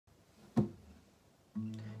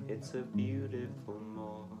It's a beautiful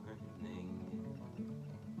morning.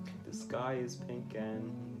 The sky is pink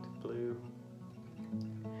and blue.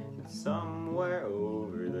 Somewhere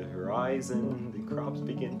over the horizon, the crops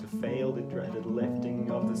begin to fail, the dreaded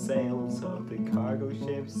lifting of the sails of the cargo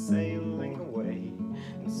ships sailing away.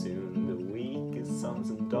 And soon the weakest sons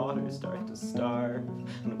and daughters start to starve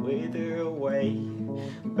and wither away.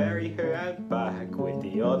 Bury her out back with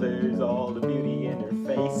the others, all the beauty in her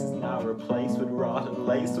face is now replaced with rot and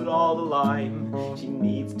laced with all the lime she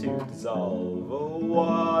needs to dissolve. Oh,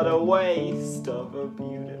 what a waste of a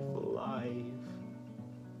beautiful life.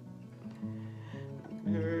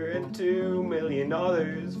 Her and 2 million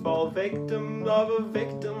others fall victims of a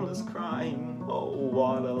victimless crime. Oh,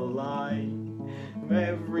 what a lie.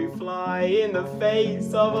 Every fly in the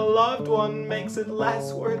face of a loved one makes it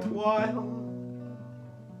less worthwhile.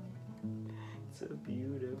 It's a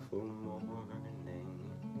beautiful morning.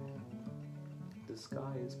 The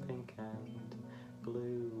sky is pink and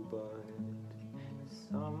blue, but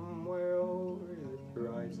somewhere over the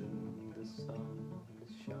horizon the sun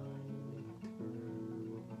is shining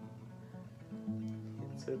through.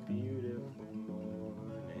 It's a beautiful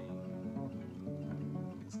morning.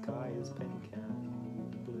 The sky is pink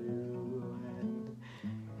and blue, and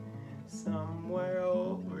somewhere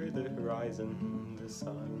over the horizon the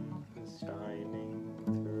sun is shining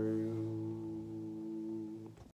through.